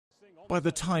By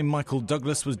the time Michael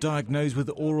Douglas was diagnosed with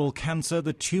oral cancer,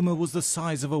 the tumour was the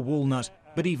size of a walnut.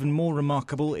 But even more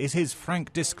remarkable is his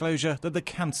frank disclosure that the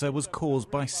cancer was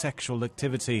caused by sexual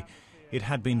activity. It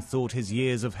had been thought his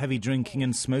years of heavy drinking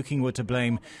and smoking were to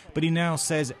blame, but he now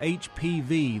says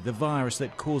HPV, the virus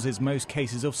that causes most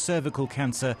cases of cervical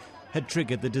cancer, had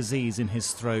triggered the disease in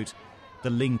his throat. The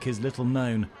link is little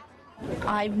known.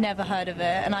 I've never heard of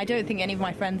it, and I don't think any of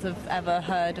my friends have ever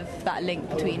heard of that link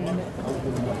between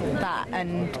that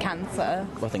and cancer.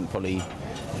 I think probably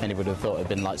anybody would have thought it had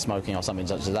been like smoking or something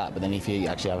such as that, but then if you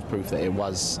actually have proof that it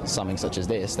was something such as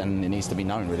this, then it needs to be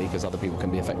known really, because other people can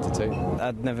be affected too.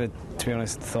 I'd never, to be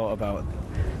honest, thought about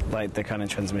like the kind of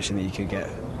transmission that you could get.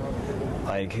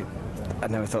 Like, I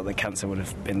never thought that cancer would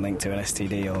have been linked to an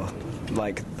STD or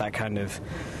like that kind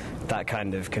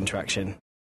of contraction.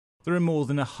 There are more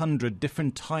than 100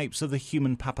 different types of the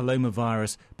human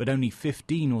papillomavirus, but only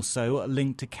 15 or so are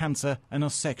linked to cancer and are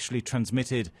sexually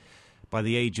transmitted. By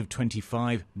the age of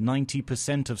 25,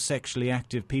 90% of sexually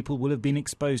active people will have been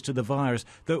exposed to the virus,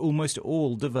 though almost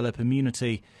all develop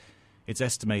immunity. It's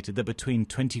estimated that between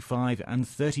 25 and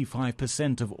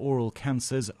 35% of oral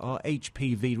cancers are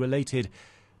HPV-related.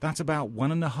 That's about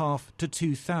 1,500 to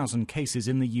 2,000 cases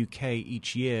in the UK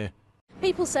each year.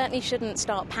 People certainly shouldn't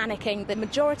start panicking. The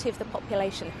majority of the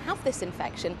population have this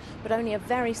infection, but only a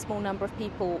very small number of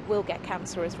people will get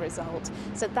cancer as a result.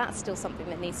 So that's still something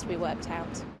that needs to be worked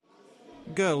out.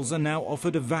 Girls are now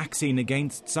offered a vaccine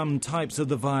against some types of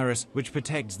the virus, which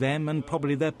protects them and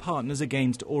probably their partners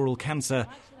against oral cancer.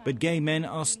 But gay men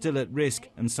are still at risk,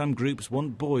 and some groups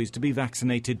want boys to be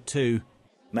vaccinated too.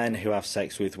 Men who have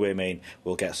sex with women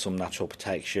will get some natural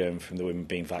protection from the women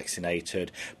being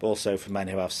vaccinated, but also for men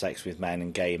who have sex with men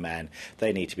and gay men,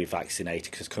 they need to be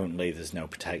vaccinated because currently there's no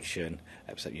protection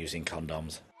except using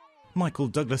condoms. Michael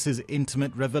Douglas's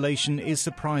intimate revelation is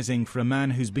surprising for a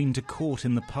man who's been to court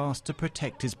in the past to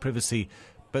protect his privacy.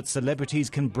 But celebrities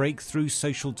can break through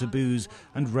social taboos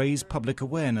and raise public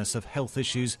awareness of health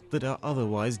issues that are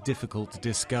otherwise difficult to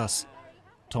discuss.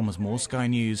 Thomas Moore, Sky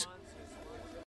News.